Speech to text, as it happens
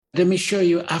Let me show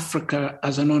you Africa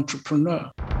as an entrepreneur.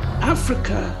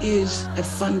 Africa is a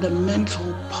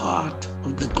fundamental part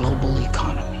of the global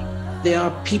economy. There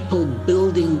are people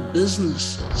building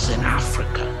businesses in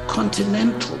Africa,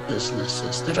 continental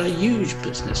businesses that are huge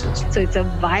businesses. So it's a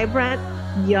vibrant,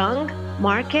 young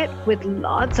market with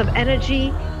lots of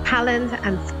energy, talent,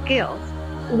 and skills.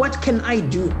 What can I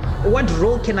do? What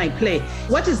role can I play?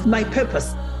 What is my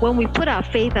purpose? When we put our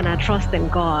faith and our trust in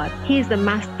God, He is the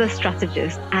master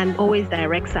strategist and always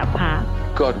directs our path.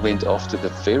 God went after the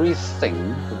very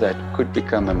thing that could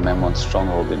become a mammon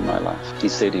stronghold in my life. He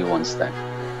said He wants that.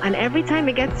 And every time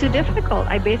it gets too difficult,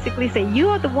 I basically say, you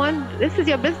are the one, this is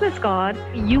your business, God.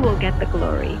 You will get the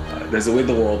glory. There's a way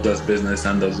the world does business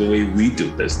and there's a way we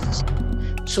do business.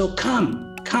 So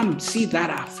come see that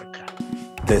Africa.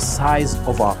 The size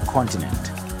of our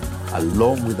continent,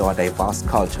 along with our diverse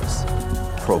cultures,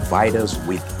 provide us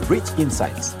with rich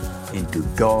insights into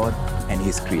God and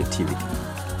His creativity.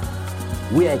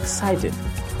 We are excited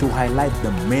to highlight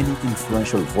the many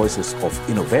influential voices of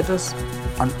innovators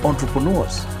and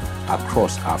entrepreneurs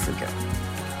across Africa.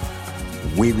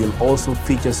 We will also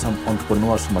feature some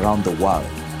entrepreneurs from around the world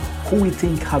who we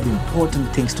think have important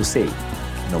things to say,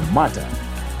 no matter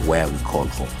where we call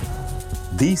home.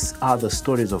 These are the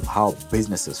stories of how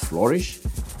businesses flourish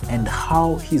and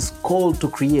how His call to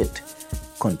create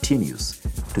continues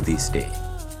to this day.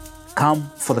 Come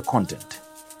for the content.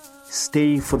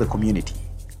 Stay for the community.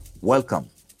 Welcome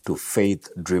to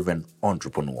Faith-Driven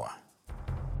Entrepreneur.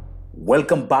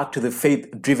 Welcome back to the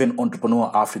Faith-Driven Entrepreneur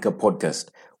Africa podcast,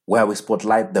 where we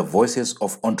spotlight the voices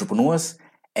of entrepreneurs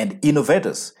and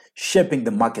innovators shaping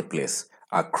the marketplace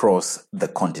across the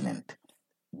continent.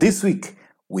 This week,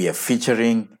 we are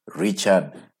featuring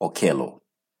Richard Okello.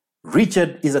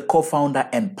 Richard is a co-founder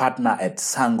and partner at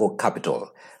Sango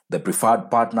Capital, the preferred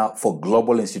partner for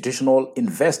global institutional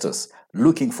investors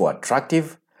looking for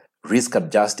attractive,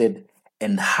 risk-adjusted,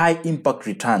 and high-impact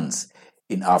returns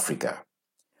in Africa.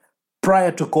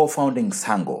 Prior to co-founding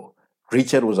Sango,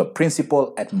 Richard was a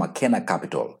principal at McKenna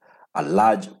Capital, a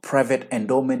large private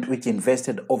endowment which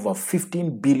invested over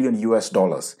 $15 billion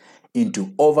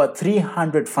into over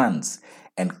 300 funds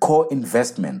and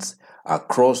co-investments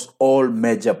across all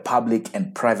major public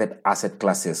and private asset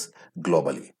classes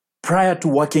globally. Prior to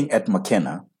working at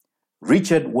McKenna,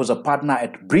 Richard was a partner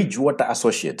at Bridgewater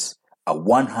Associates, a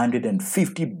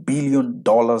 $150 billion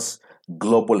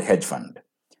global hedge fund.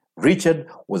 Richard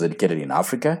was educated in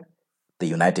Africa, the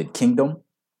United Kingdom,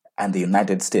 and the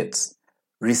United States,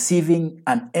 receiving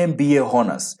an MBA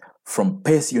honors from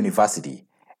Pace University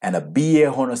and a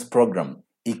BA honors program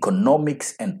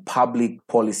Economics and Public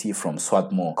Policy from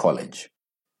Swarthmore College.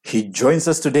 He joins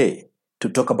us today to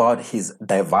talk about his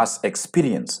diverse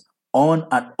experience on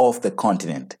and off the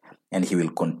continent, and he will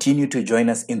continue to join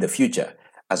us in the future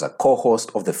as a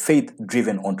co-host of the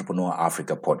Faith-Driven Entrepreneur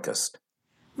Africa podcast.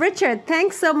 Richard,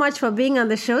 thanks so much for being on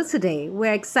the show today.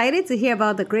 We're excited to hear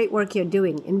about the great work you're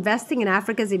doing, investing in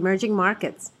Africa's emerging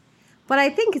markets. But I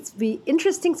think it'd be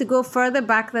interesting to go further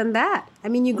back than that. I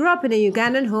mean, you grew up in a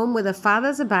Ugandan home with a father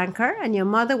as a banker and your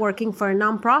mother working for a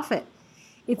nonprofit.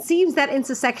 It seems that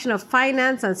intersection of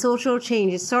finance and social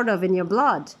change is sort of in your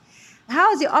blood. How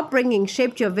has your upbringing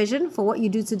shaped your vision for what you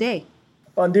do today?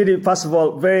 Ndidi, first of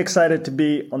all, very excited to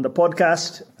be on the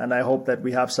podcast, and I hope that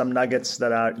we have some nuggets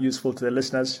that are useful to the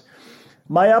listeners.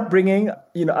 My upbringing,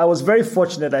 I was very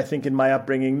fortunate, I think, in my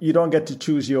upbringing. You don't get to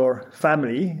choose your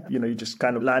family. You just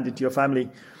kind of land into your family.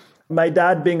 My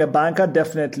dad, being a banker,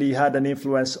 definitely had an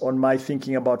influence on my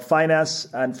thinking about finance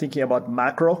and thinking about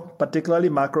particularly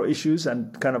macro issues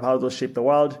and kind of how those shape the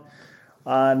world.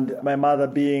 And my mother,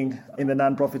 being in the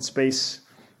nonprofit space,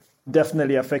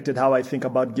 definitely affected how I think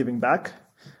about giving back.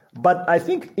 But I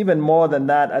think even more than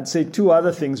that, I'd say two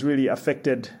other things really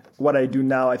affected what I do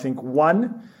now. I think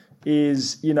one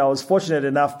is, I was fortunate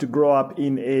enough to grow up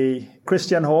in a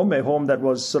Christian home, a home that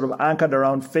was sort of anchored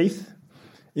around faith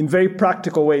in very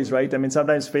practical ways, right? I mean,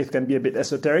 sometimes faith can be a bit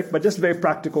esoteric, but just very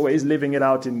practical ways, living it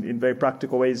out in very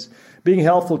practical ways, being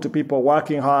helpful to people,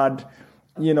 working hard,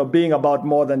 being about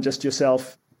more than just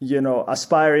yourself,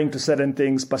 aspiring to certain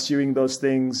things, pursuing those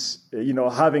things,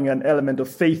 having an element of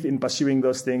faith in pursuing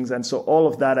those things. And so all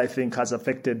of that, I think, has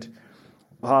affected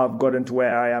how I've gotten to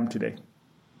where I am today.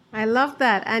 I love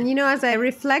that. And, as I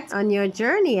reflect on your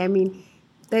journey, I mean,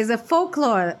 there's a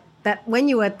folklore that when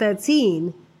you were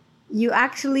 13, you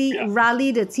actually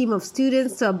rallied a team of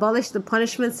students to abolish the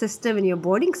punishment system in your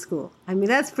boarding school. I mean,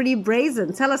 that's pretty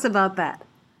brazen. Tell us about that.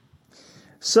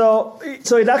 So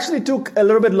it actually took a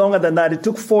little bit longer than that. It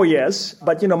took 4 years.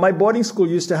 But, my boarding school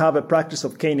used to have a practice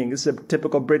of caning. It's a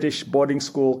typical British boarding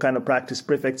school kind of practice,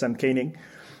 prefects and caning.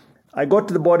 I got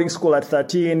to the boarding school at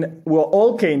 13. We were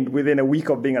all caned within a week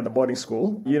of being at the boarding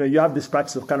school. You have this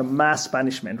practice of kind of mass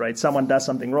punishment, right? Someone does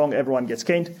something wrong, everyone gets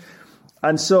caned.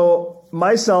 And so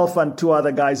myself and two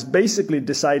other guys basically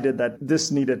decided that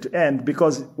this needed to end,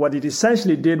 because what it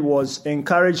essentially did was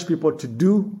encourage people to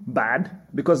do bad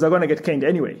because they're going to get caned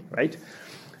anyway, right?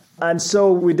 And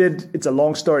so we did, it's a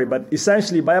long story, but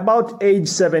essentially by about age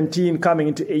 17, coming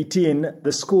into 18,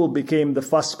 the school became the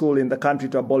first school in the country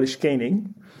to abolish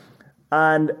caning.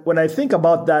 And when I think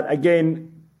about that,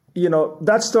 again,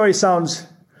 that story sounds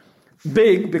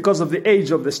big because of the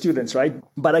age of the students, right?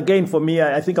 But again, for me,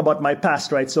 I think about my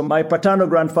past, right? So my paternal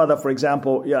grandfather, for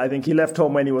example, I think he left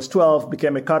home when he was 12,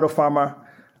 became a cattle farmer,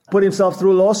 put himself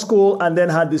through law school, and then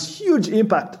had this huge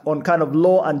impact on kind of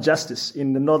law and justice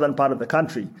in the northern part of the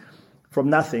country from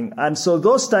nothing. And so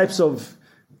those types of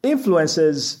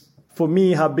influences for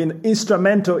me have been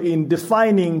instrumental in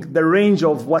defining the range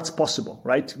of what's possible,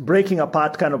 right? Breaking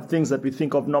apart kind of things that we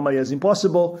think of normally as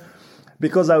impossible.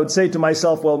 Because I would say to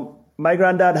myself, well, my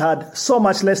granddad had so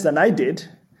much less than I did,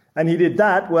 and he did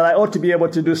that. Well, I ought to be able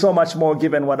to do so much more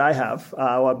given what I have,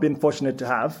 or I've been fortunate to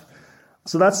have.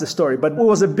 So that's the story. But it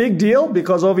was a big deal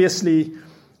because obviously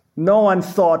no one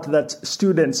thought that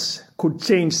students could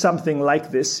change something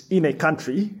like this in a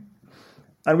country.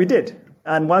 And we did.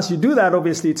 And once you do that,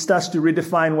 obviously, it starts to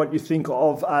redefine what you think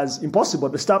of as impossible.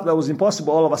 The stuff that was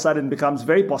impossible all of a sudden becomes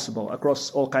very possible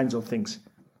across all kinds of things.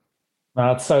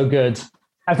 That's so good.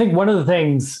 I think one of the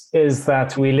things is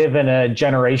that we live in a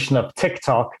generation of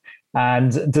TikTok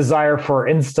and desire for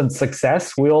instant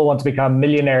success. We all want to become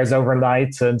millionaires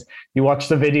overnight. And you watch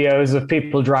the videos of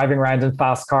people driving around in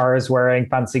fast cars, wearing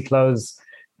fancy clothes.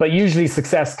 But usually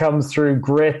success comes through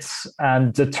grit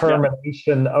and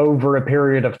determination over a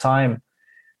period of time.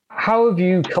 How have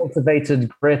you cultivated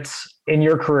grit in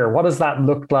your career? What does that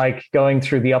look like going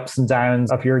through the ups and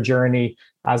downs of your journey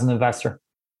as an investor?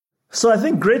 So I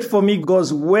think grit for me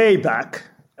goes way back.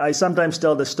 I sometimes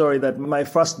tell the story that my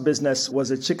first business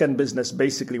was a chicken business,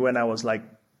 basically when I was like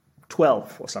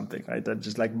 12 or something, right? That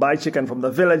just like buy chicken from the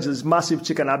village, this massive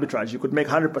chicken arbitrage. You could make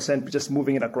 100% just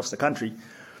moving it across the country.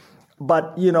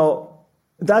 But,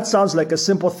 that sounds like a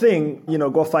simple thing,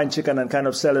 go find chicken and kind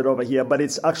of sell it over here. But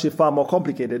it's actually far more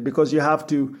complicated because you have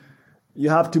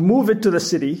to move it to the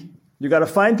city. You got to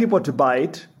find people to buy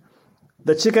it.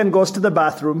 The chicken goes to the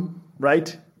bathroom,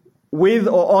 right? With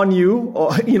or on you,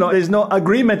 or, there's no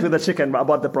agreement with the chicken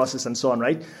about the process and so on,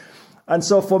 right? And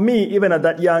so for me, even at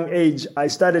that young age, I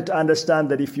started to understand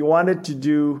that if you wanted to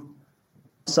do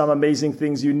some amazing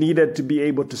things, you needed to be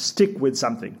able to stick with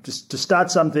something, to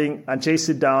start something and chase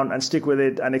it down and stick with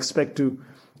it and expect to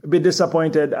be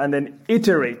disappointed and then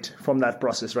iterate from that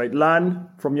process, right? Learn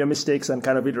from your mistakes and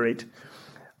kind of iterate.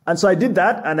 And so I did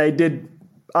that, and I did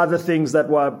other things that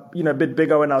were, a bit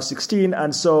bigger when I was 16.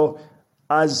 And so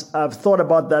as I've thought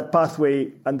about that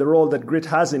pathway and the role that grit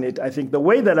has in it, I think the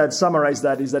way that I'd summarize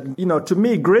that is that, to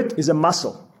me, grit is a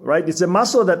muscle, right? It's a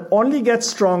muscle that only gets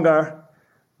stronger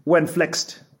when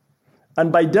flexed.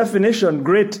 And by definition,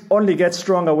 grit only gets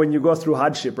stronger when you go through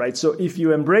hardship, right? So if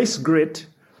you embrace grit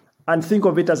and think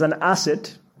of it as an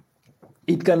asset,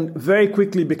 it can very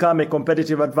quickly become a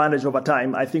competitive advantage over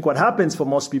time. I think what happens for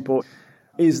most people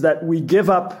is that we give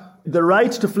up the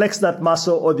right to flex that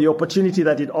muscle or the opportunity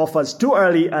that it offers too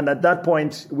early. And at that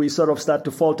point, we sort of start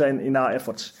to falter in our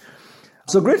efforts.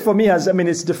 So grit for me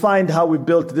it's defined how we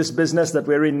built this business that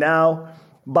we're in now.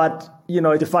 But,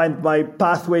 it defined my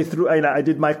pathway through. I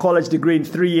did my college degree in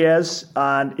 3 years,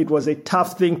 and it was a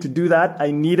tough thing to do that.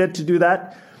 I needed to do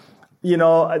that. There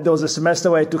was a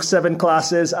semester where I took 7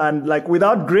 classes, and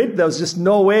without grit, there was just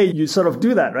no way you sort of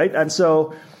do that, right? And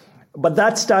so, but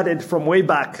that started from way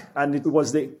back, and it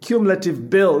was the cumulative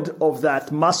build of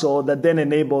that muscle that then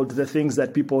enabled the things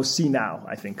that people see now,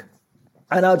 I think.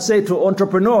 And I would say to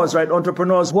entrepreneurs, right?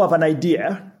 Entrepreneurs who have an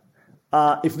idea,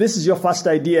 if this is your first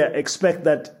idea, expect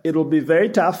that it'll be very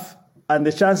tough and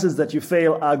the chances that you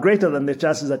fail are greater than the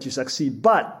chances that you succeed.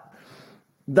 But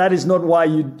that is not why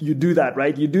you do that,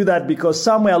 right? You do that because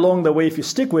somewhere along the way, if you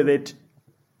stick with it,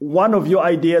 one of your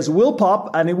ideas will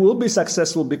pop and it will be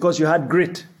successful because you had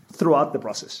grit throughout the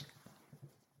process.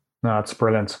 No, that's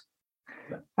brilliant.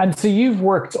 And so you've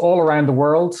worked all around the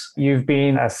world. You've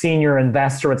been a senior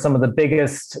investor at some of the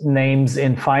biggest names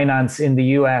in finance in the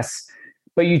US.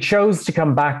 But you chose to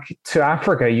come back to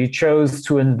Africa. You chose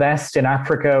to invest in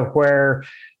Africa, where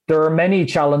there are many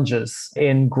challenges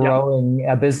in growing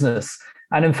a business.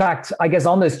 And in fact, I guess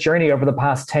on this journey over the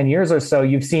past 10 years or so,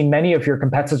 you've seen many of your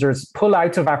competitors pull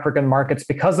out of African markets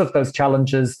because of those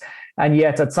challenges And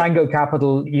yet at Sango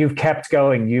Capital, you've kept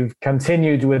going. You've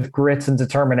continued with grit and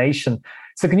determination.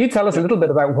 So can you tell us a little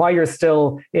bit about why you're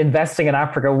still investing in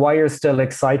Africa, why you're still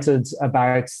excited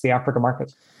about the Africa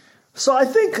market? So I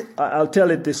think I'll tell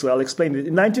it this way. I'll explain it.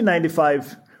 In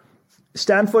 1995,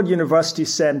 Stanford University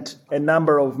sent a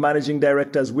number of managing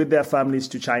directors with their families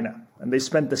to China, and they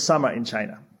spent the summer in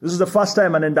China. This is the first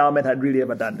time an endowment had really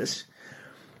ever done this.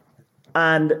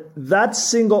 And that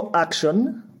single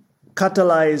action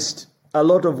catalyzed a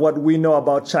lot of what we know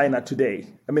about China today.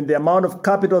 I mean, the amount of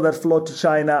capital that flowed to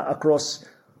China across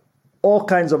all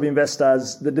kinds of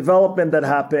investors, the development that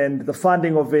happened, the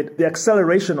funding of it, the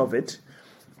acceleration of it,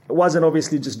 wasn't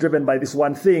obviously just driven by this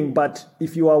one thing. But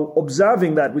if you are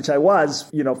observing that, which I was,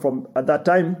 from at that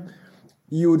time,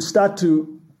 you would start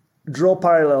to draw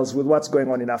parallels with what's going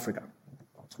on in Africa.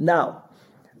 Now,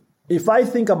 if I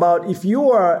think about if you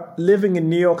were living in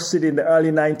New York City in the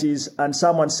early 90s and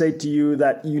someone said to you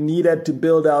that you needed to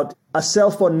build out a cell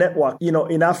phone network,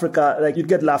 in Africa, like you'd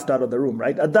get laughed out of the room,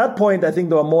 right? At that point, I think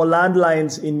there were more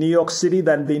landlines in New York City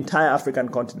than the entire African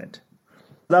continent.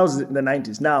 That was in the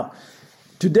 90s. Now,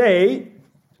 today,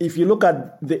 if you look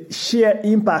at the sheer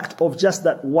impact of just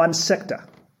that one sector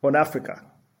on Africa,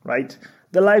 right?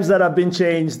 The lives that have been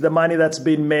changed, the money that's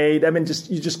been made. I mean,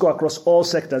 you just go across all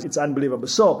sectors. It's unbelievable.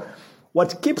 So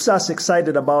what keeps us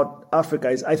excited about Africa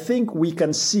is I think we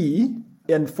can see,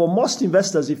 and for most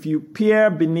investors, if you peer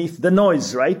beneath the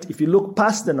noise, right? If you look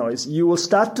past the noise, you will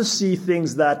start to see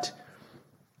things that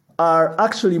are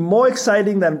actually more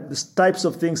exciting than the types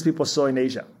of things people saw in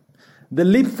Asia. The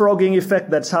leapfrogging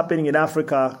effect that's happening in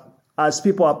Africa as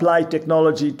people apply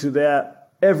technology to their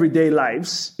everyday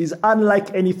lives is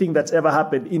unlike anything that's ever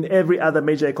happened in every other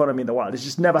major economy in the world. It's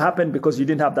just never happened because you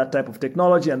didn't have that type of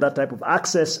technology and that type of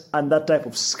access and that type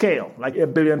of scale, like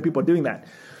 1 billion people doing that.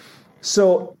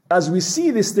 So as we see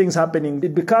these things happening,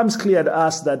 it becomes clear to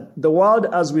us that the world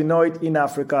as we know it in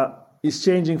Africa is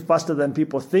changing faster than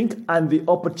people think, and the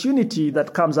opportunity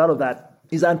that comes out of that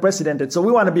is unprecedented. So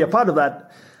we want to be a part of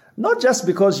that, not just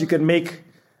because you can make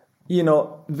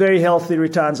very healthy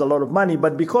returns, a lot of money,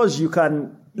 but because you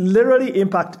can literally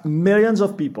impact millions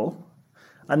of people.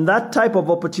 And that type of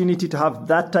opportunity to have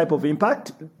that type of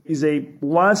impact is a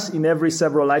once in every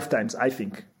several lifetimes, I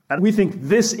think. And we think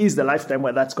this is the lifetime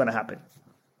where that's going to happen.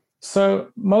 So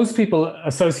most people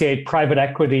associate private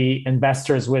equity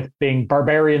investors with being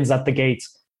barbarians at the gate,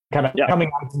 kind of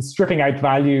coming out and stripping out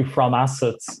value from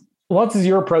assets. What is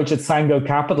your approach at Sango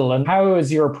Capital, and how is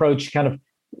your approach kind of,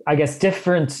 I guess,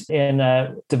 different in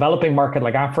a developing market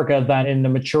like Africa than in the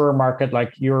mature market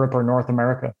like Europe or North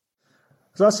America?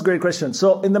 So that's a great question.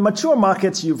 So in the mature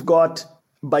markets, you've got,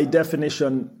 by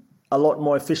definition, a lot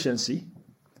more efficiency,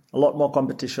 a lot more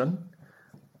competition.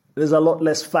 There's a lot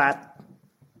less fat.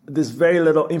 There's very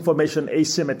little information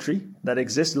asymmetry that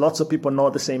exists. Lots of people know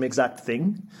the same exact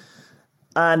thing.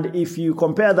 And if you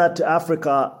compare that to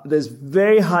Africa, there's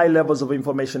very high levels of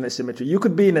information asymmetry. You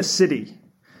could be in a city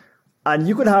and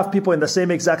you could have people in the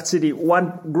same exact city.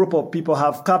 One group of people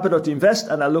have capital to invest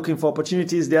and are looking for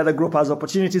opportunities. The other group has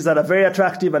opportunities that are very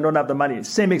attractive and don't have the money.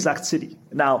 Same exact city.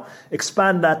 Now,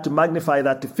 expand that to magnify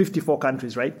that to 54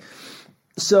 countries, right?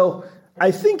 So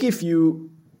I think if you,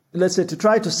 let's say, to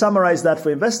try to summarize that for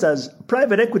investors,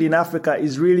 private equity in Africa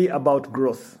is really about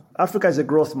growth. Africa is a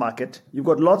growth market. You've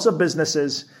got lots of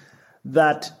businesses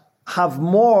that have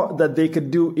more that they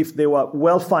could do if they were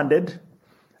well-funded,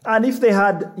 and if they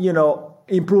had,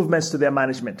 improvements to their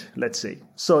management, let's say.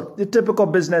 So the typical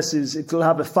business is it will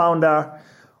have a founder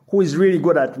who is really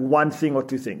good at one thing or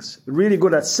two things. Really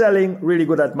good at selling, really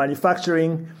good at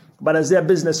manufacturing. But as their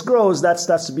business grows, that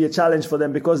starts to be a challenge for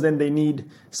them because then they need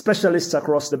specialists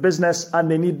across the business and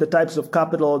they need the types of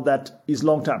capital that is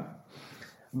long-term.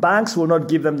 Banks will not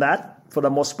give them that for the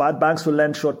most part. Banks will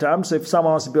lend short-term. So if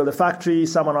someone wants to build a factory,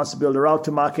 someone wants to build a route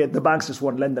to market, the banks just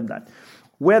won't lend them that.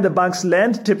 Where the banks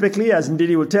lend, typically, as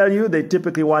Ndidi will tell you, they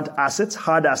typically want assets,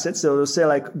 hard assets. So they'll say,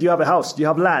 like, do you have a house? Do you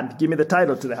have land? Give me the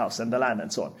title to the house and the land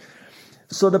and so on.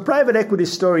 So the private equity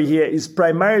story here is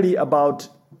primarily about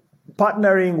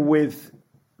partnering with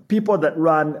people that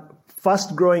run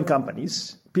fast-growing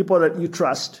companies, people that you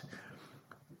trust,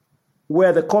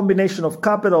 where the combination of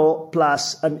capital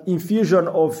plus an infusion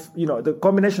of, the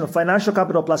combination of financial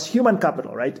capital plus human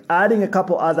capital, right? Adding a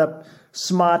couple other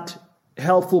smart,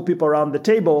 helpful people around the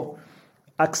table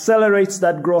accelerates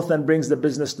that growth and brings the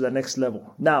business to the next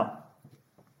level. Now,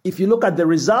 if you look at the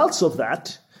results of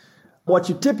that, what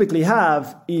you typically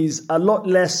have is a lot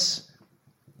less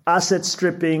asset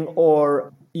stripping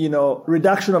or,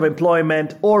 reduction of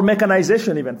employment or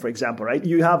mechanization even, for example, right?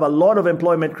 You have a lot of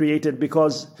employment created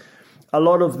because a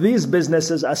lot of these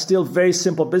businesses are still very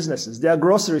simple businesses. They are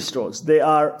grocery stores. They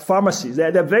are pharmacies.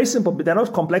 They're very simple, but they're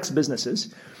not complex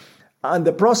businesses. And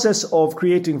the process of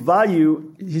creating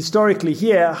value historically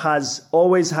here has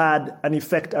always had an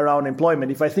effect around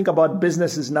employment. If I think about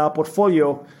businesses in our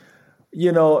portfolio,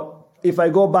 if I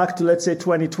go back to, let's say,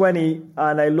 2020,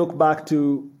 and I look back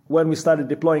to when we started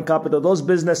deploying capital, those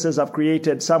businesses have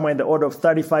created somewhere in the order of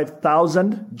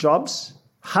 35,000 jobs,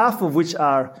 half of which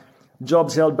are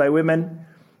jobs held by women.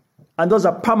 And those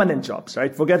are permanent jobs,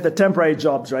 right? Forget the temporary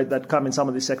jobs, right, that come in some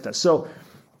of these sectors. So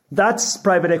that's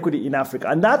private equity in Africa.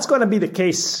 And that's going to be the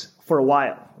case for a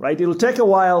while, right? It'll take a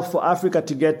while for Africa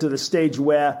to get to the stage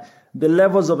where the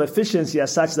levels of efficiency are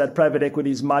such that private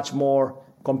equity is much more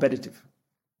competitive.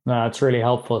 No, that's really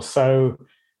helpful. So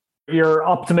you're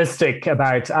optimistic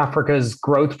about Africa's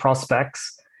growth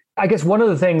prospects. I guess one of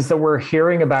the things that we're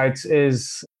hearing about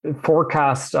is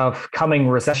forecast of coming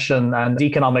recession and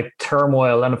economic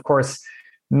turmoil. And of course,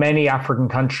 many African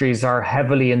countries are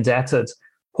heavily indebted.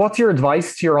 What's your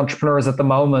advice to your entrepreneurs at the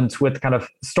moment with kind of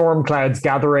storm clouds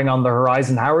gathering on the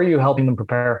horizon? How are you helping them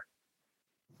prepare?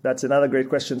 That's another great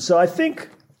question. So I think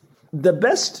the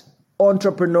best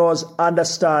entrepreneurs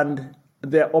understand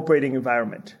their operating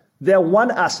environment. They're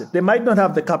one asset. They might not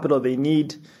have the capital they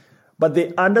need, but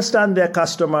they understand their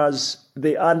customers.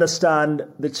 They understand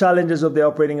the challenges of their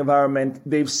operating environment.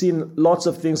 They've seen lots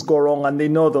of things go wrong, and they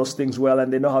know those things well,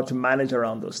 and they know how to manage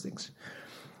around those things.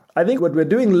 I think what we're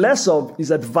doing less of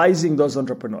is advising those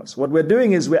entrepreneurs. What we're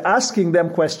doing is we're asking them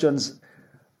questions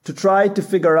to try to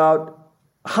figure out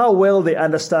how well they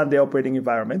understand their operating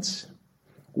environments,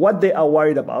 what they are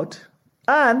worried about,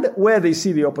 and where they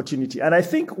see the opportunity. And I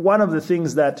think one of the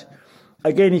things that,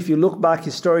 again, if you look back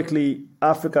historically,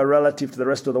 Africa relative to the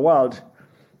rest of the world,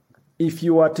 if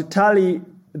you were to tally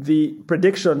the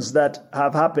predictions that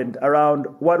have happened around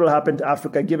what will happen to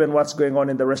Africa given what's going on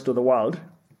in the rest of the world,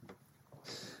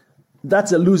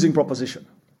 that's a losing proposition.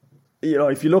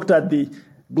 If you looked at the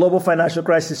global financial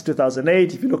crisis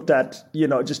 2008, if you looked at,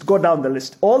 just go down the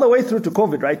list, all the way through to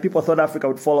COVID, right? People thought Africa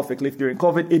would fall off a cliff during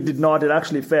COVID. It did not. It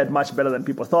actually fared much better than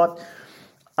people thought.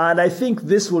 And I think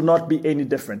this will not be any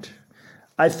different.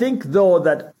 I think, though,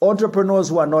 that entrepreneurs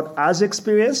who are not as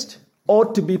experienced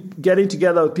ought to be getting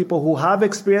together with people who have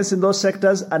experience in those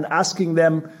sectors and asking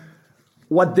them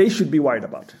what they should be worried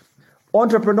about.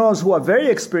 Entrepreneurs who are very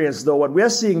experienced, though, what we are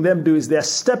seeing them do is they're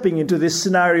stepping into this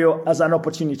scenario as an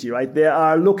opportunity, right? They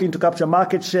are looking to capture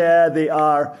market share. They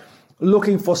are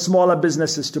looking for smaller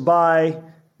businesses to buy.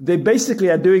 They basically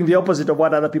are doing the opposite of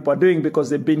what other people are doing because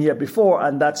they've been here before,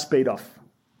 and that's paid off.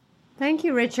 Thank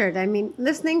you, Richard. I mean,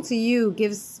 listening to you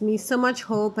gives me so much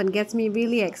hope and gets me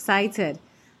really excited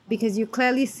because you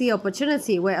clearly see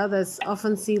opportunity where others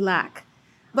often see lack.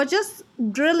 But just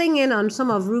drilling in on some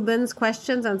of Ruben's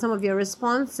questions and some of your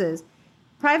responses,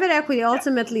 private equity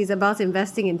ultimately is about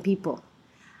investing in people,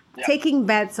 taking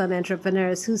bets on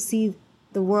entrepreneurs who see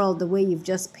the world the way you've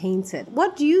just painted.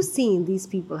 What do you see in these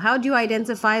people? How do you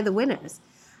identify the winners?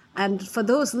 And for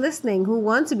those listening who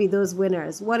want to be those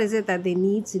winners, what is it that they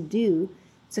need to do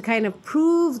to kind of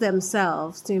prove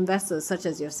themselves to investors such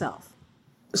as yourself?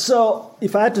 So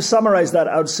if I had to summarize that,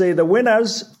 I would say the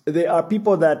winners, they are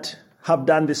people that have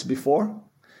done this before.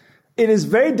 It is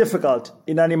very difficult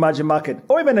in an emerging market,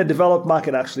 or even a developed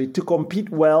market actually, to compete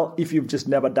well if you've just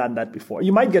never done that before.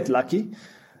 You might get lucky,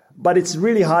 but it's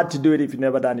really hard to do it if you've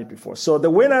never done it before. So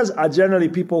the winners are generally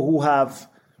people who have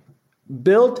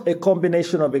built a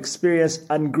combination of experience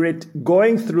and grit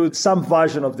going through some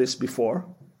version of this before,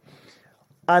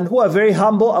 and who are very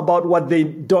humble about what they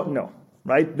don't know,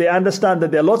 right? They understand that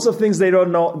there are lots of things they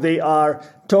don't know. They are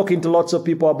talking to lots of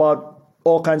people about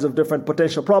all kinds of different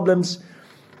potential problems.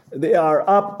 They are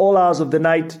up all hours of the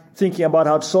night thinking about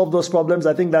how to solve those problems.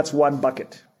 I think that's one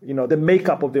bucket, the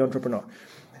makeup of the entrepreneur.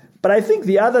 But I think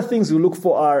the other things we look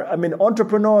for are,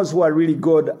 entrepreneurs who are really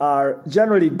good are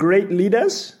generally great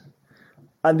leaders.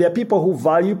 And they're people who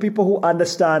value people, who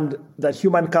understand that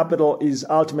human capital is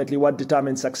ultimately what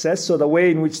determines success. So the way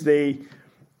in which they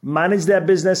manage their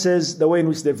businesses, the way in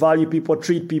which they value people,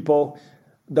 treat people,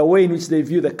 the way in which they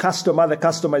view the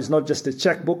customer is not just a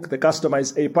checkbook. The customer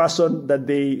is a person that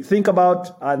they think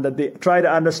about and that they try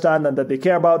to understand and that they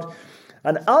care about.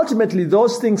 And ultimately,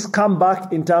 those things come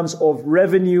back in terms of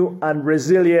revenue and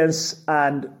resilience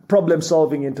and problem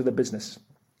solving into the business.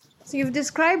 So you've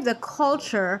described the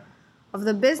culture of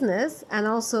the business and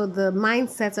also the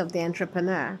mindset of the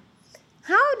entrepreneur.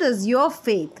 How does your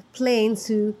faith play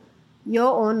into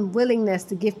your own willingness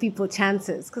to give people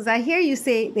chances? Because I hear you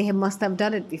say they must have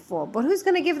done it before, but who's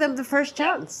going to give them the first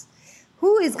chance?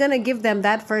 Who is going to give them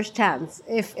that first chance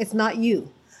if it's not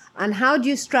you? And how do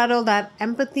you straddle that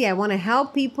empathy? I want to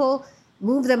help people,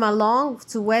 move them along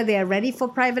to where they are ready for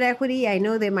private equity. I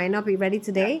know they might not be ready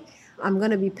today. I'm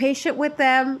going to be patient with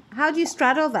them. How do you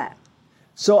straddle that?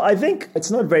 So I think it's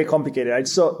not very complicated, right?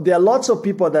 So there are lots of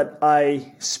people that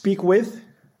I speak with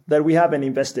that we haven't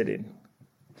invested in.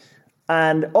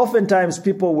 And oftentimes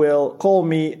people will call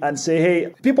me and say,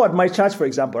 hey, people at my church, for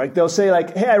example, right? They'll say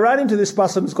like, hey, I ran into this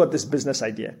person who's got this business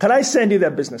idea. Can I send you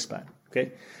their business plan?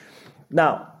 Okay.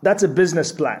 Now, that's a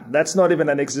business plan. That's not even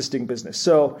an existing business.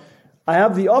 So I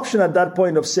have the option at that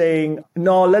point of saying,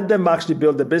 no, let them actually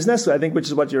build the business. So I think which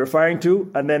is what you're referring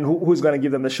to. And then who's going to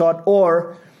give them the shot?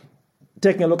 Or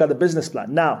taking a look at the business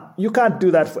plan. Now, you can't do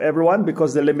that for everyone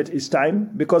because the limit is time.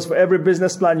 Because for every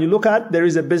business plan you look at, there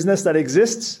is a business that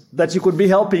exists that you could be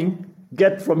helping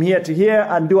get from here to here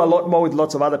and do a lot more with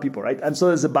lots of other people, right? And so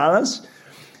there's a balance.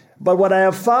 But what I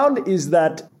have found is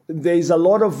that there is a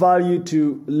lot of value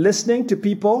to listening to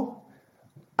people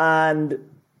and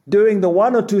doing the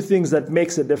one or two things that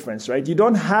makes a difference, right? You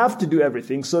don't have to do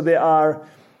everything. So there are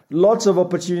lots of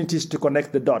opportunities to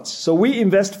connect the dots. So we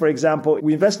invest, for example,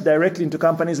 we invest directly into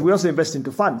companies. We also invest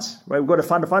into funds, right? We've got a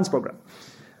fund of funds program.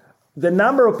 The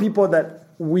number of people that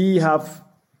we have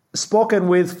spoken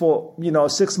with for,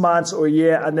 6 months or a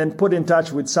year and then put in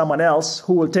touch with someone else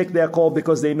who will take their call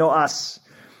because they know us,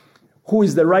 who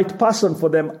is the right person for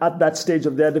them at that stage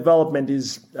of their development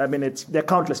there are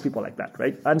countless people like that,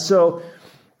 right? And so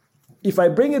if I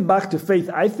bring it back to faith,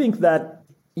 I think that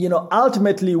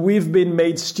ultimately, we've been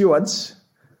made stewards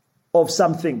of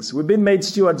some things. We've been made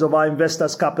stewards of our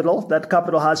investors' capital. That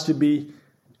capital has to be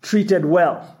treated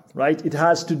well, right? It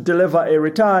has to deliver a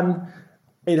return.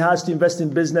 It has to invest in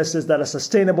businesses that are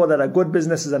sustainable, that are good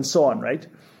businesses, and so on, right?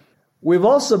 We've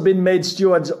also been made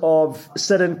stewards of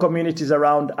certain communities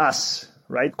around us,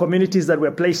 right? Communities that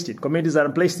we're placed in, communities that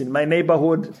I'm placed in. My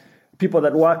neighborhood, people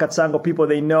that work at Sango, people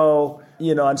they know,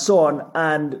 and so on.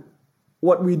 And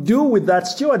what we do with that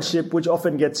stewardship, which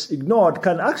often gets ignored,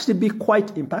 can actually be quite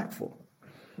impactful.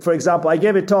 For example, I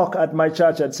gave a talk at my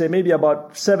church, I'd say maybe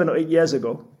about 7 or 8 years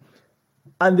ago.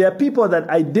 And there are people that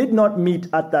I did not meet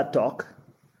at that talk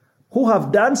who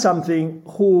have done something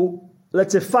who,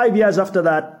 let's say 5 years after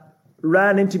that,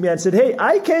 ran into me and said, hey,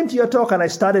 I came to your talk and I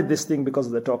started this thing because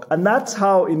of the talk. And that's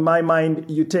how, in my mind,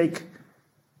 you take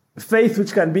faith,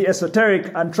 which can be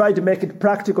esoteric, and try to make it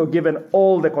practical given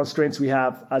all the constraints we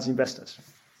have as investors.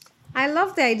 I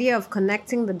love the idea of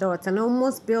connecting the dots and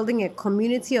almost building a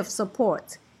community of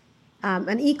support,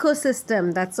 an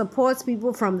ecosystem that supports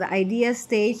people from the idea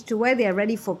stage to where they are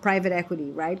ready for private equity,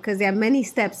 right? Because there are many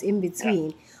steps in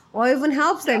between, or even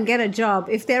helps them get a job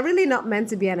if they're really not meant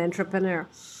to be an entrepreneur.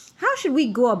 How should we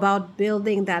go about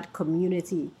building that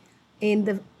community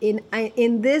in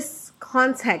this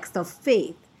context of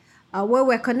faith? Where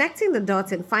we're connecting the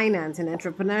dots in finance and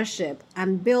entrepreneurship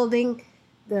and building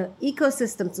the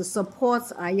ecosystem to support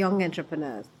our young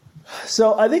entrepreneurs?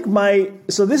 So I think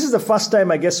this is the first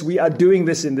time I guess we are doing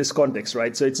this in this context,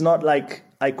 right? So it's not like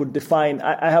I could define,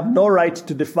 I have no right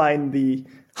to define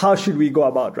how should we go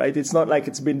about, right? It's not like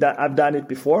it's been done, I've done it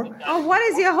before. Oh, what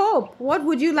is your hope? What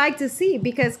would you like to see?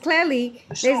 Because clearly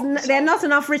there are not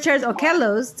enough Richard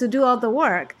Okellos to do all the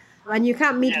work. And you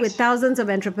can't meet with thousands of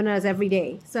entrepreneurs every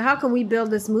day. So how can we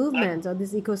build this movement or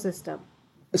this ecosystem?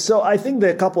 So I think there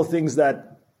are a couple of things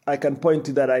that I can point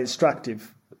to that are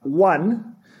instructive.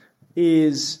 One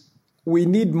is we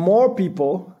need more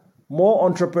people, more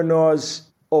entrepreneurs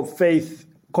of faith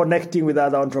connecting with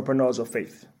other entrepreneurs of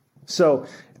faith. So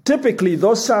typically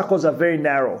those circles are very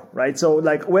narrow, right? So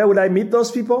like where would I meet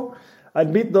those people?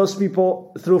 I'd meet those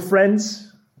people through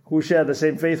friends who share the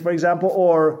same faith, for example,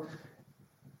 or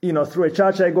through a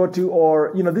church I go to,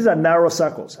 or, these are narrow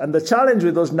circles. And the challenge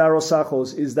with those narrow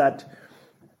circles is that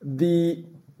the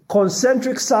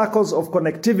concentric circles of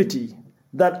connectivity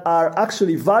that are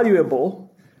actually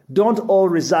valuable don't all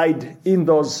reside in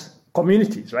those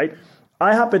communities, right?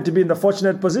 I happen to be in the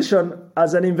fortunate position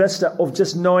as an investor of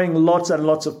just knowing lots and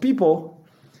lots of people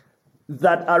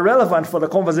that are relevant for the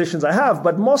conversations I have.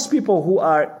 But most people who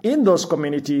are in those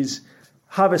communities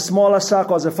have a smaller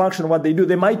circle as a function of what they do.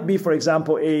 They might be, for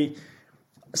example,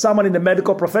 someone in the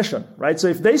medical profession, right? So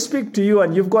if they speak to you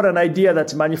and you've got an idea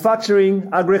that's manufacturing,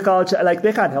 agriculture, like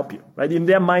they can't help you, right? In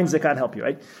their minds, they can't help you,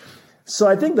 right? So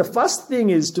I think the first thing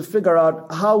is to figure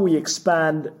out how we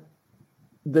expand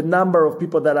the number of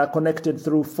people that are connected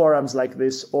through forums like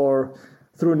this, or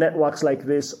through networks like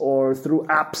this, or through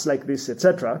apps like this,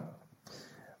 etc.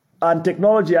 And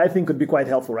technology, I think, could be quite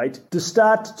helpful, right? To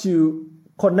start to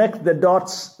connect the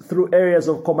dots through areas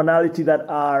of commonality that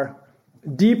are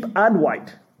deep and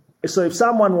wide, So if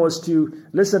someone was to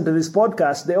listen to this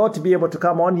podcast, they ought to be able to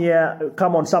come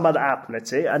on some other app, let's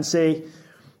say, and say,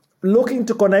 looking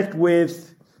to connect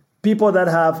with people that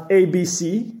have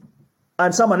ABC,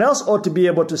 and someone else ought to be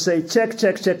able to say, check,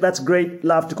 that's great,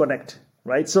 love to connect,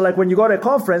 right? So like when you go to a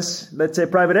conference, let's say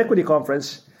private equity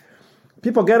conference,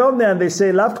 people get on there and they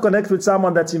say, love to connect with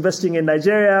someone that's investing in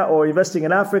Nigeria or investing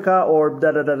in Africa or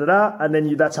da-da-da-da-da, and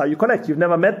then that's how you connect. You've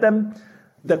never met them.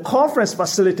 The conference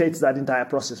facilitates that entire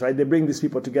process, right? They bring these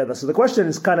people together. So the question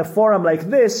is, kind of forum like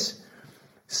this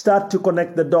start to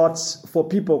connect the dots for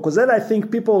people? Because then I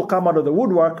think people will come out of the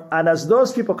woodwork, and as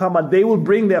those people come out, they will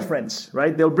bring their friends,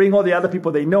 right? They'll bring all the other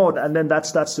people they know, and then that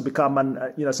starts to become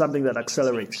something that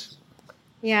accelerates.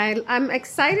 Yeah, I'm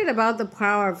excited about the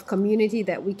power of community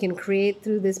that we can create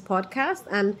through this podcast,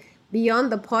 and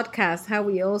beyond the podcast, how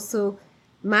we also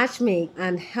matchmake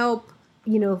and help,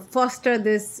 foster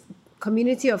this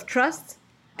community of trust,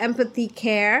 empathy,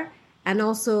 care, and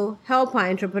also help our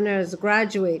entrepreneurs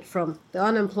graduate from the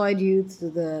unemployed youth to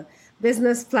the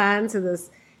business plan to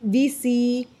this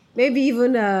VC, maybe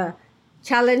even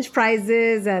challenge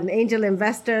prizes and angel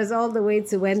investors, all the way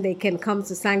to when they can come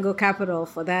to Sango Capital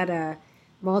for that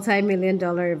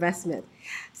multi-million-dollar investment.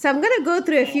 So I'm going to go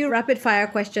through a few rapid-fire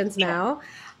questions now.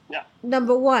 Yeah.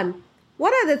 Number one,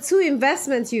 what are the 2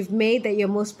 investments you've made that you're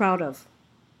most proud of?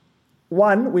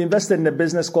 One, we invested in a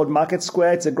business called Market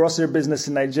Square. It's a grocery business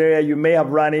in Nigeria. You may have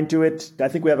run into it. I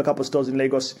think we have a couple of stores in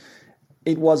Lagos.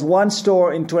 It was 1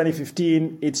 store in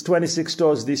 2015. It's 26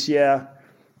 stores this year.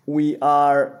 We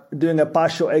are doing a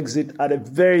partial exit at a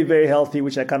very, very healthy,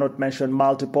 which I cannot mention,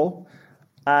 multiple,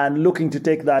 and looking to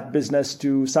take that business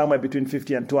to somewhere between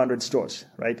 50 and 200 stores,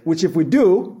 right? Which if we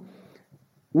do,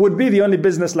 would be the only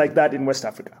business like that in West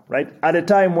Africa, right? At a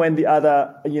time when the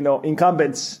other,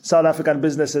 incumbents, South African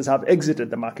businesses have exited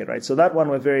the market, right? So that one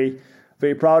we're very,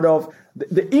 very proud of.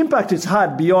 The impact it's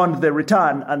had beyond the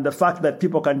return and the fact that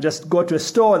people can just go to a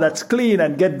store that's clean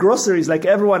and get groceries like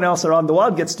everyone else around the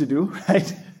world gets to do,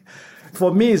 right?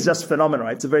 For me, it's just phenomenal,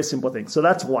 right? It's a very simple thing. So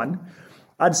that's one.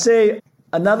 I'd say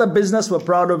another business we're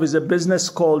proud of is a business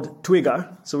called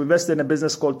Twiga. So we invested in a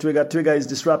business called Twiga. Twiga is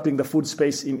disrupting the food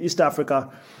space in East Africa.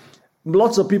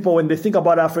 Lots of people, when they think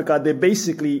about Africa, they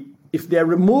basically, if they're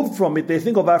removed from it, they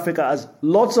think of Africa as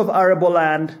lots of arable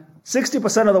land,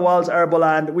 60% of the world's arable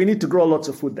land. We need to grow lots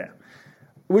of food there,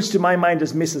 which to my mind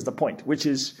just misses the point, which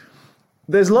is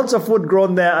there's lots of food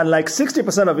grown there and like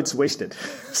 60% of it's wasted.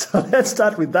 So let's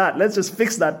start with that. Let's just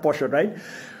fix that portion, right?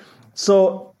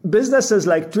 So businesses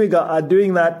like Twiga are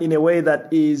doing that in a way that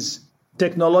is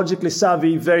technologically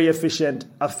savvy, very efficient,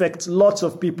 affects lots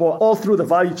of people all through the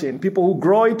value chain. People who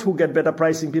grow it, who get better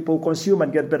pricing, people who consume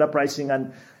and get better pricing,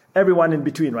 and everyone in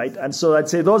between, right? And so I'd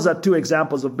say those are 2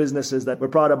 examples of businesses that we're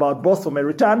proud about, both from a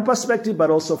return perspective, but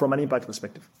also from an impact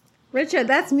perspective. Richard,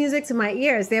 that's music to my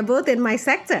ears. They're both in my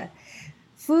sector.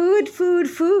 Food.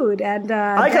 And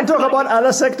I can talk about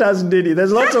other sectors, Didi.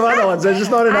 There's lots of other ones. There's just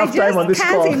not enough time on this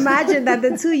call. I can't imagine that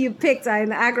the 2 you picked are in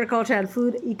the agriculture and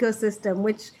food ecosystem,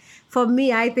 which for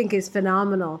me, I think is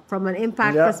phenomenal from an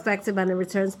impact perspective and a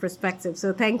returns perspective.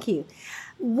 So thank you.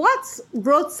 What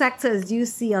growth sectors do you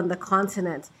see on the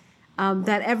continent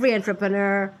that every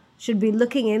entrepreneur should be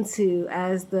looking into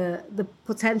as the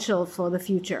potential for the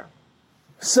future?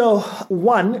 So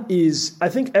one is, I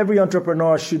think every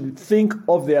entrepreneur should think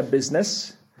of their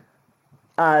business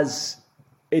as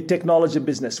a technology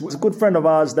business. A good friend of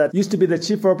ours that used to be the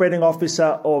chief operating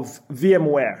officer of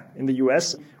VMware in the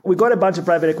US. We got a bunch of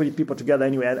private equity people together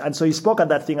anyway. And so he spoke at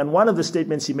that thing. And one of the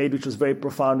statements he made, which was very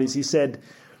profound, is he said,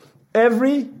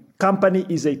 every company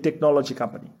is a technology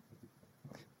company.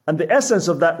 And the essence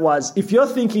of that was, if you're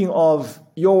thinking of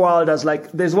your world as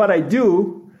like, there's what I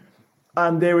do,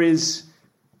 and there is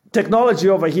technology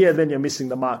over here, then you're missing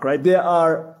the mark, right? There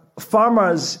are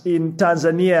farmers in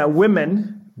Tanzania,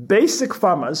 women, basic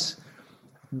farmers,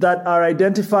 that are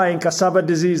identifying cassava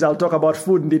disease. I'll talk about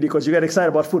food, Ndidi, because you get excited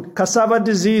about food. Cassava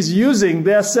disease using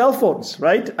their cell phones,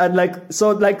 right? And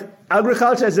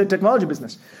agriculture is a technology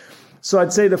business. So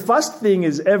I'd say the first thing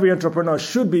is every entrepreneur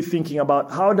should be thinking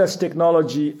about how does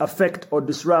technology affect or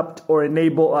disrupt or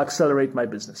enable or accelerate my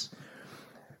business.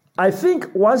 I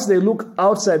think once they look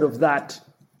outside of that,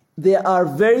 there are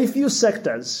very few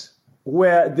sectors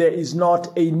where there is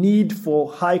not a need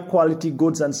for high quality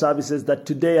goods and services that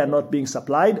today are not being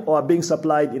supplied or are being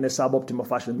supplied in a suboptimal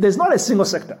fashion. There's not a single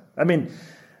sector. I mean,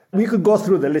 we could go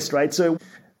through the list, right? So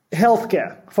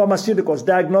healthcare, pharmaceuticals,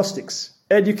 diagnostics,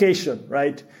 education,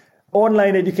 right?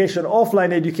 Online education,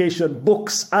 offline education,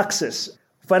 books, access,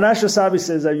 financial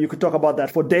services, you could talk about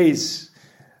that for days.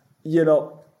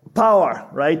 Power,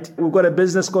 right? We've got a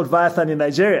business called Viathan in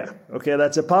Nigeria. Okay,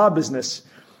 that's a power business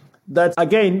that,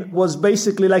 again, was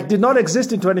basically did not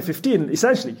exist in 2015,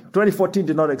 essentially. 2014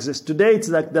 did not exist. Today, it's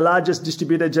like the largest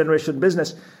distributed generation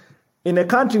business in a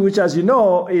country which, as you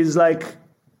know, is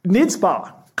needs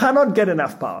power, cannot get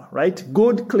enough power, right?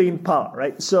 Good, clean power,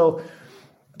 right? So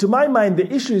to my mind,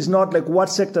 the issue is not what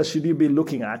sector should you be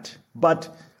looking at, but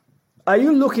are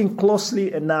you looking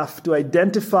closely enough to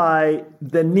identify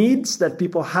the needs that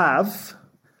people have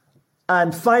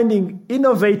and finding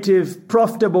innovative,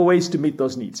 profitable ways to meet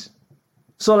those needs?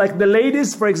 So the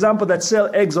ladies, for example, that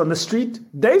sell eggs on the street,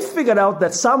 they figured out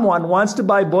that someone wants to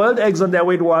buy boiled eggs on their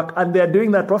way to work, and they're doing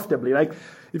that profitably.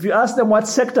 If you ask them what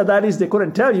sector that is, they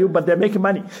couldn't tell you, but they're making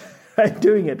money right,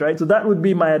 doing it, right? So that would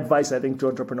be my advice, I think, to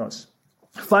entrepreneurs.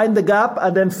 Find the gap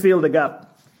and then fill the gap.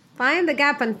 Find the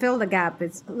gap and fill the gap.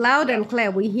 It's loud and clear.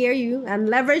 We hear you, and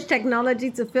leverage technology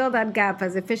to fill that gap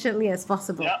as efficiently as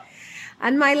possible. Yeah.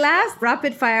 And my last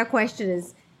rapid fire question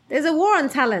is, there's a war on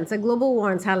talents, a global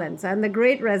war on talents, and the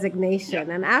great resignation.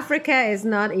 Yeah. And Africa is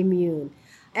not immune.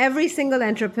 Every single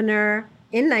entrepreneur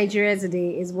in Nigeria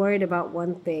today is worried about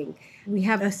one thing. We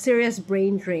have a serious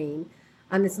brain drain.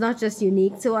 And it's not just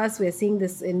unique to us. We're seeing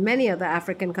this in many other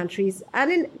African countries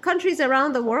and in countries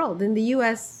around the world. In the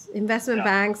US, investment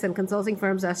banks and consulting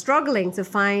firms are struggling to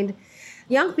find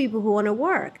young people who want to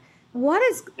work. What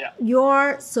is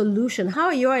your solution? How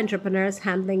are your entrepreneurs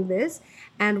handling this?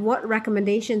 And what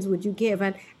recommendations would you give?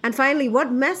 And finally,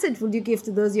 what message would you give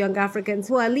to those young Africans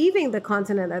who are leaving the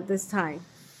continent at this time?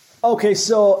 Okay,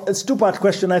 so it's a two-part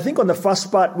question. I think on the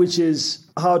first part, which is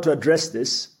how to address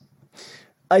this,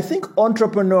 I think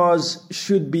entrepreneurs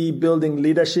should be building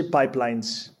leadership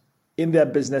pipelines in their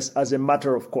business as a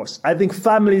matter of course. I think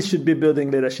families should be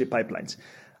building leadership pipelines.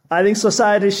 I think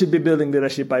society should be building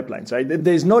leadership pipelines, right?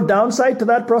 There's no downside to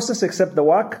that process except the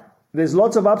work. There's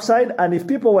lots of upside. And if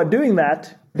people were doing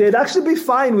that, they'd actually be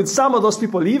fine with some of those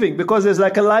people leaving because there's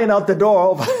a line out the door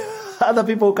of other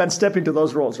people who can step into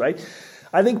those roles, right?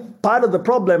 I think part of the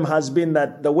problem has been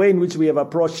that the way in which we have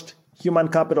approached human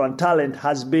capital and talent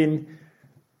has been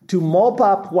to mop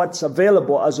up what's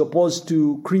available as opposed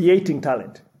to creating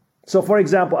talent. So, for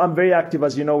example, I'm very active,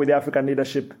 as you know, with the African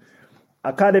Leadership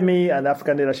Academy and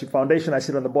African Leadership Foundation. I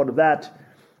sit on the board of that.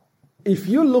 If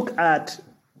you look at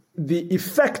the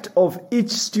effect of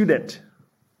each student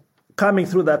coming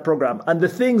through that program and the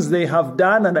things they have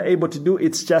done and are able to do,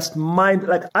 it's just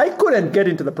I couldn't get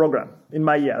into the program in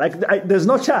my year. There's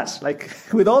no chance.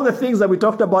 With all the things that we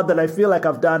talked about that I feel like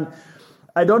I've done,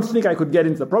 I don't think I could get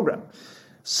into the program.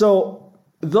 So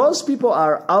those people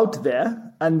are out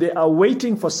there and they are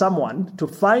waiting for someone to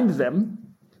find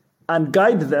them and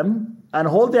guide them and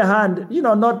hold their hand,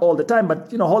 not all the time,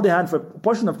 but, hold their hand for a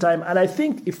portion of time. And I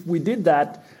think if we did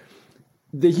that,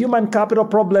 the human capital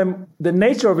problem, the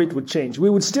nature of it would change. We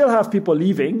would still have people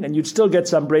leaving and you'd still get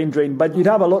some brain drain, but you'd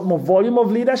have a lot more volume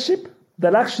of leadership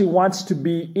that actually wants to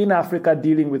be in Africa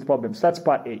dealing with problems. That's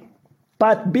part A.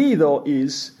 Part B, though,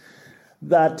 is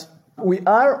that we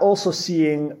are also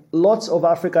seeing lots of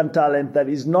African talent that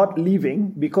is not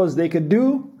leaving because they can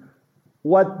do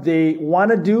what they want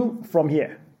to do from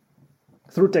here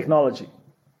through technology,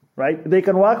 right? They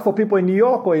can work for people in New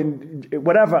York or in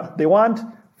whatever they want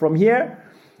from here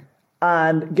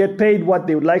and get paid what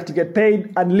they would like to get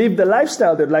paid and live the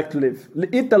lifestyle they'd like to live.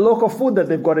 Eat the local food that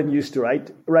they've gotten used to,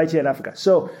 right here in Africa.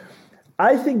 So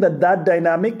I think that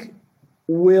dynamic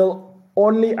will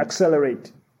only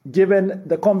accelerate given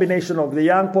the combination of the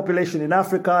young population in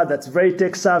Africa that's very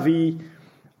tech savvy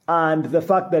and the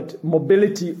fact that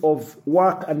mobility of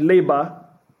work and labor,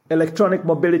 electronic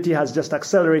mobility has just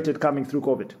accelerated coming through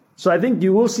COVID. So I think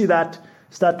you will see that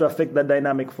start to affect the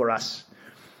dynamic for us.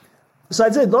 So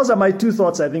I'd say those are my two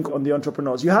thoughts, I think, on the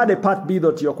entrepreneurs. You had a part B,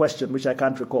 though, to your question, which I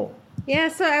can't recall. Yeah,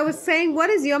 so I was saying, what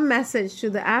is your message to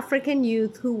the African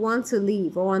youth who want to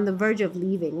leave or on the verge of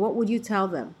leaving? What would you tell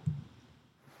them?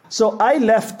 So I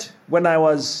left when I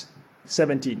was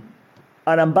 17,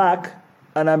 and I'm back,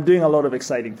 and I'm doing a lot of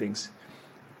exciting things.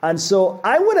 And so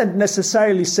I wouldn't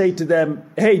necessarily say to them,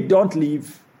 hey, don't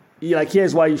leave.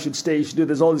 Here's why you should stay. You should do,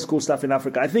 there's all this cool stuff in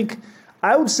Africa. I think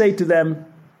I would say to them,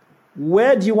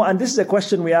 where do you want, and this is a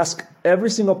question we ask every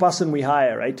single person we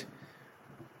hire, right?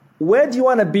 Where do you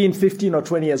want to be in 15 or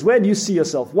 20 years? Where do you see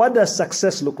yourself? What does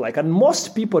success look like? And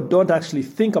most people don't actually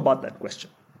think about that question.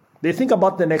 They think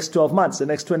about the next 12 months, the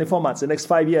next 24 months, the next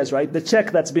 5 years, right? The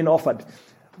check that's been offered.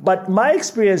 But my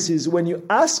experience is when you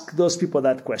ask those people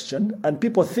that question and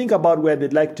people think about where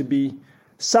they'd like to be,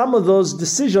 some of those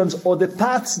decisions or the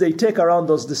paths they take around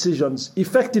those decisions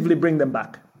effectively bring them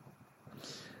back.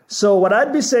 So what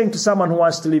I'd be saying to someone who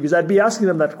wants to leave is I'd be asking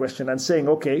them that question and saying,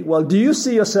 okay, well, do you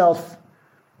see yourself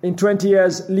in 20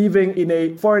 years living in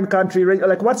a foreign country?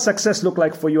 Like, what success look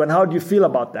like for you, and how do you feel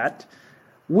about that?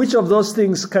 Which of those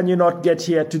things can you not get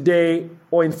here today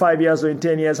or in 5 years or in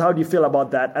 10 years? How do you feel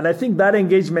about that? And I think that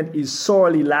engagement is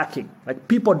sorely lacking. Like,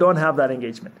 people don't have that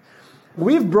engagement.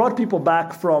 We've brought people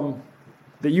back from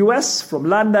the US, from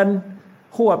London,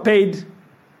 who are paid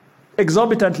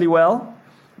exorbitantly well,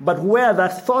 but where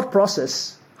that thought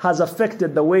process has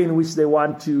affected the way in which they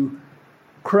want to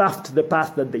craft the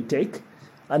path that they take.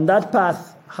 And that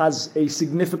path has a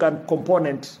significant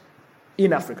component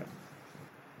in Africa.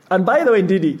 And by the way,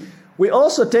 Ndidi, we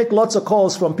also take lots of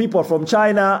calls from people from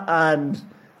China and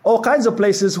all kinds of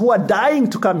places who are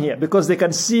dying to come here because they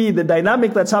can see the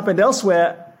dynamic that's happened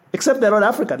elsewhere, except they're not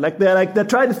African. They're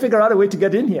trying to figure out a way to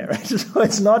get in here, right? So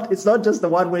it's not just a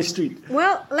one-way street.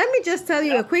 Well, let me just tell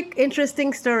you a quick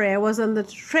interesting story. I was on the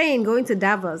train going to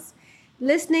Davos,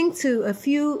 listening to a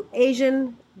few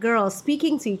Asian girls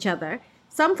speaking to each other,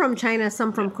 some from China,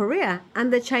 some from Korea.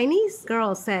 And the Chinese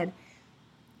girl said,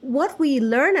 what we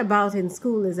learn about in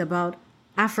school is about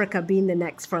Africa being the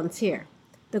next frontier.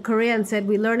 The Korean said,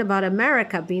 we learn about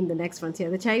America being the next frontier.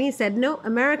 The Chinese said, no,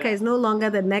 America is no longer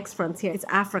the next frontier. It's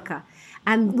Africa.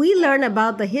 And we learn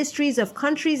about the histories of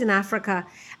countries in Africa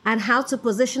and how to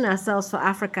position ourselves for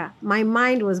Africa. My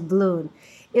mind was blown.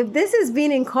 If this is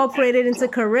being incorporated into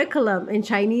curriculum in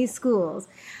Chinese schools,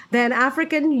 then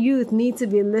African youth need to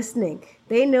be listening.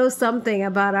 They know something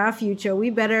about our future. We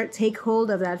better take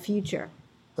hold of that future.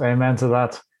 Amen to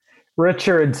that.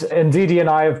 Richard, Ndidi and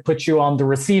I have put you on the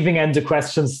receiving end of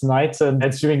questions tonight, and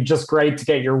it's been just great to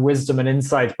get your wisdom and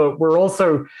insight. But we're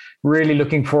also really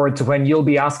looking forward to when you'll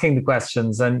be asking the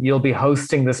questions and you'll be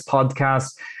hosting this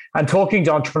podcast and talking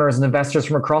to entrepreneurs and investors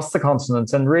from across the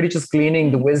continent and really just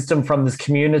gleaning the wisdom from this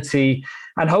community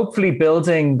and hopefully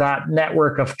building that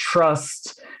network of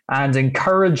trust and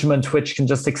encouragement, which can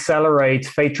just accelerate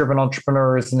faith-driven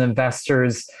entrepreneurs and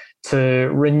investors to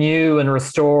renew and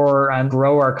restore and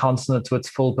grow our continent to its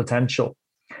full potential.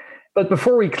 But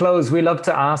before we close, we love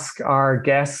to ask our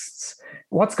guests,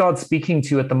 what's God speaking to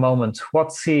you at the moment?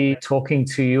 What's he talking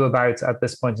to you about at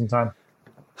this point in time?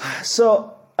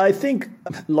 So I think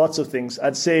lots of things.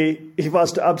 I'd say if I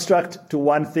was to abstract to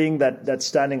one thing that's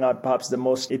standing out perhaps the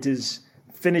most, it is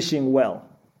finishing well.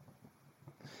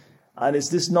 And it's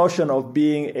this notion of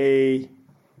being a,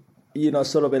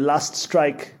 sort of a last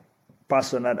strike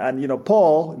person. And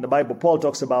Paul, in the Bible, Paul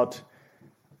talks about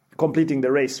completing the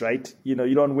race, right? You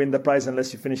don't win the prize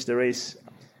unless you finish the race.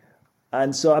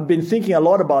 And so I've been thinking a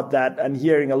lot about that and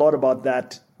hearing a lot about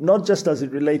that, not just as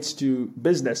it relates to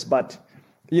business, but,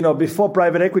 before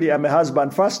private equity, I'm a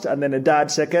husband first and then a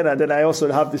dad second. And then I also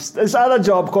have this other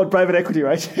job called private equity,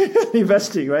 right?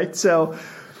 Investing, right? So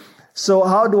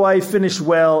how do I finish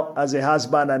well as a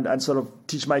husband and sort of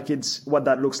teach my kids what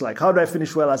that looks like? How do I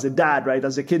finish well as a dad, right?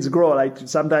 As the kids grow, like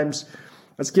sometimes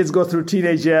as kids go through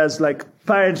teenage years, like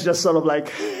parents just sort of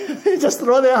like just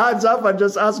throw their hands up and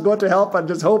just ask God to help and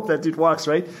just hope that it works,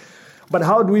 right? But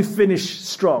how do we finish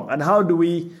strong? And how do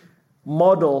we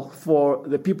model for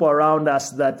the people around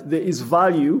us that there is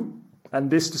value,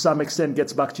 and this to some extent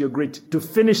gets back to your grit, to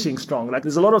finishing strong? Like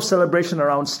there's a lot of celebration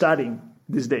around starting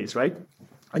these days, right?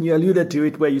 And you alluded to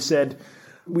it where you said,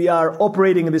 we are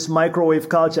operating in this microwave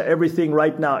culture, everything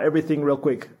right now, everything real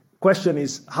quick. Question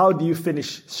is, how do you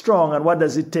finish strong and what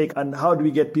does it take and how do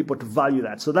we get people to value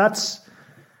that? So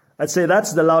I'd say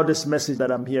that's the loudest message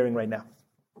that I'm hearing right now.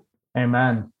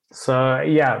 Amen. So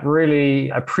really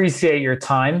appreciate your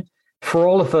time. For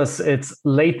all of us, it's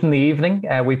late in the evening.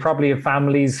 We probably have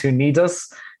families who need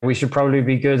us. We should probably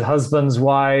be good husbands,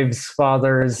 wives,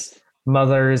 fathers,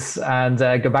 mothers, and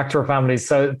go back to our families.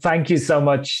 So thank you so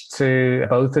much to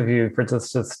both of you for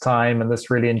this time and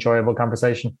this really enjoyable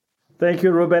conversation. Thank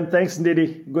you, Ruben. Thanks,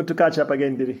 Ndidi. Good to catch up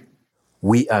again, Ndidi.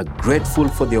 We are grateful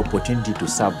for the opportunity to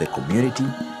serve the community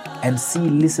and see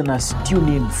listeners tune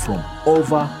in from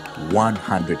over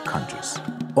 100 countries.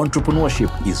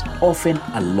 Entrepreneurship is often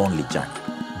a lonely journey,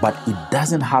 but it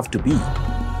doesn't have to be.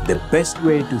 The best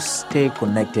way to stay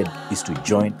connected is to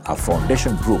join a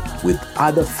foundation group with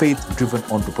other faith-driven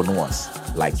entrepreneurs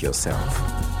like yourself.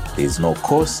 There is no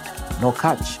cost, no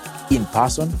catch, in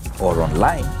person or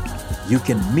online. You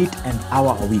can meet an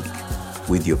hour a week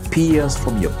with your peers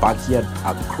from your backyard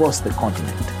across the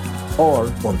continent or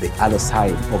on the other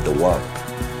side of the world.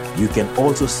 You can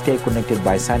also stay connected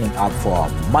by signing up for our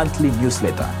monthly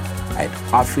newsletter at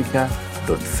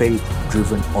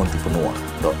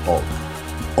africa.faithdrivenentrepreneur.org.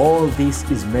 All this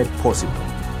is made possible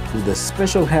with the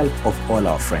special help of all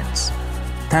our friends.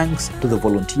 Thanks to the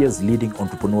volunteers leading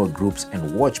entrepreneur groups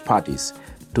and watch parties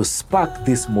to spark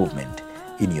this movement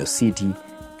in your city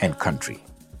and country.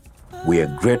 We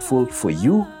are grateful for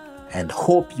you and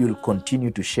hope you'll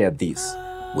continue to share this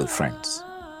with friends.